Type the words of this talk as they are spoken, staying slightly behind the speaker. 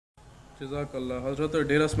جزاک اللہ۔ حضرت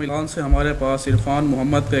ڈیرہ اسماعیل سے ہمارے پاس عرفان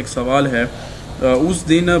محمد کا ایک سوال ہے۔ اس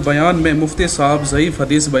دن بیان میں مفتی صاحب ضعیف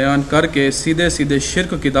حدیث بیان کر کے سیدھے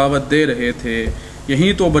شرک کی دعوت دے رہے تھے۔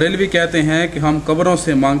 یہیں تو بریلوی کہتے ہیں کہ ہم قبروں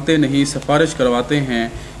سے مانگتے نہیں، سفارش کرواتے ہیں۔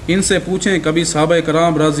 ان سے پوچھیں کبھی صحابہ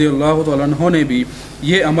کرام رضی اللہ تعالیٰ عنہ نے بھی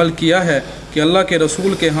یہ عمل کیا ہے کہ اللہ کے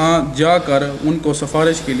رسول کے ہاں جا کر ان کو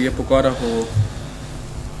سفارش کے لیے پکارا ہو؟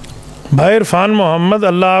 بھائی عرفان محمد،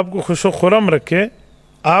 اللہ آپ کو خوش و خرم رکھے،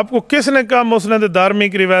 آپ کو کس نے کہا مسند دارمی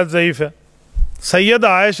کی روایت ضعیف ہے؟ سیدہ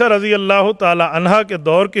عائشہ رضی اللہ تعالی عنہا کے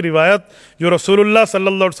دور کی روایت جو رسول اللہ صلی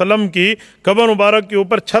اللہ علیہ وسلم کی قبر مبارک کے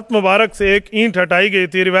اوپر چھت مبارک سے ایک اینٹ ہٹائی گئی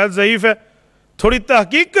تھی، روایت ضعیف ہے۔ تھوڑی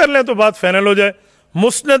تحقیق کر لیں تو بات فائنل ہو جائے۔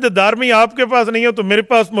 مسند دارمی آپ کے پاس نہیں ہے تو میرے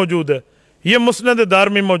پاس موجود ہے، یہ مسند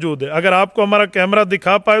دارمی موجود ہے۔ اگر آپ کو ہمارا کیمرہ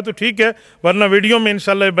دکھا پائے تو ٹھیک ہے، ورنہ ویڈیو میں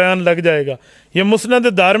انشاءاللہ یہ بیان لگ جائے گا۔ یہ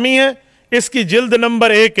مسند دارمی ہے، اس کی جلد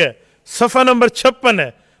نمبر 1 ہے، صفحہ نمبر 56 ہے،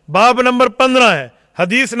 باب نمبر 15 ہے،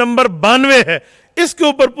 حدیث نمبر 92 ہے، اس کے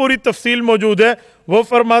اوپر پوری تفصیل موجود ہے۔ وہ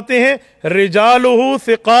فرماتے ہیں رجالہ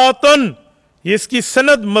ثقاتن، یہ اس کی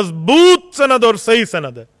سند مضبوط سند اور صحیح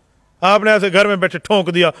سند ہے۔ آپ نے ایسے گھر میں بیٹھے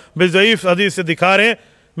ٹھونک دیا بے ضعیف حدیث سے دکھا رہے ہیں،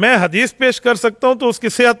 میں حدیث پیش کر سکتا ہوں تو اس کی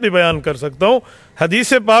صحت بھی بیان کر سکتا ہوں۔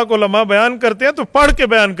 حدیث پاک علماء بیان کرتے ہیں تو پڑھ کے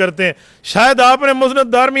بیان کرتے ہیں۔ شاید آپ نے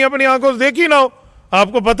مسند دارمی اپنی آنکھوں سے دیکھی نہ ہو،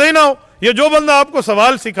 آپ کو پتہ ہی نہ ہو۔ یہ جو بندہ آپ کو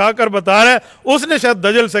سوال سکھا کر بتا رہا ہے اس نے شاید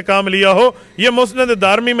دجل سے کام لیا ہو۔ یہ مسند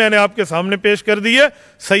دارمی میں نے آپ کے سامنے پیش کر دی ہے۔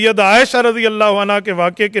 سیدہ عائشہ رضی اللہ عنہ کے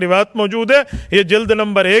واقعے کی روایت موجود ہے، یہ جلد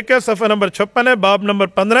نمبر 1 ہے، صفحہ نمبر 56 ہے، باب نمبر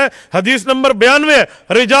 15 ہے، حدیث نمبر 92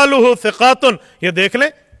 ہے، رجالہ ثقاتن۔ یہ دیکھ لیں،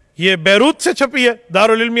 یہ بیروت سے چھپی ہے،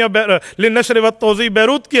 دارالعلمیہ للنشر والتوزیع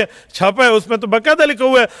بیروت کی ہے، چھاپا ہے، اس میں تو باقاعدہ لکھا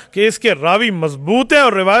ہوا ہے کہ اس کے راوی مضبوط ہیں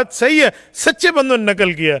اور روایت صحیح ہے، سچے بندوں نے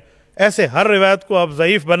نقل کیا ہے۔ ایسے ہر روایت کو آپ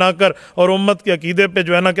ضعیف بنا کر اور امت کے عقیدے پہ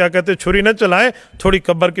جو ہے نا کیا کہتے چھری نہ چلائیں، تھوڑی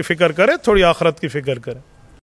قبر کی فکر کریں، تھوڑی آخرت کی فکر کریں۔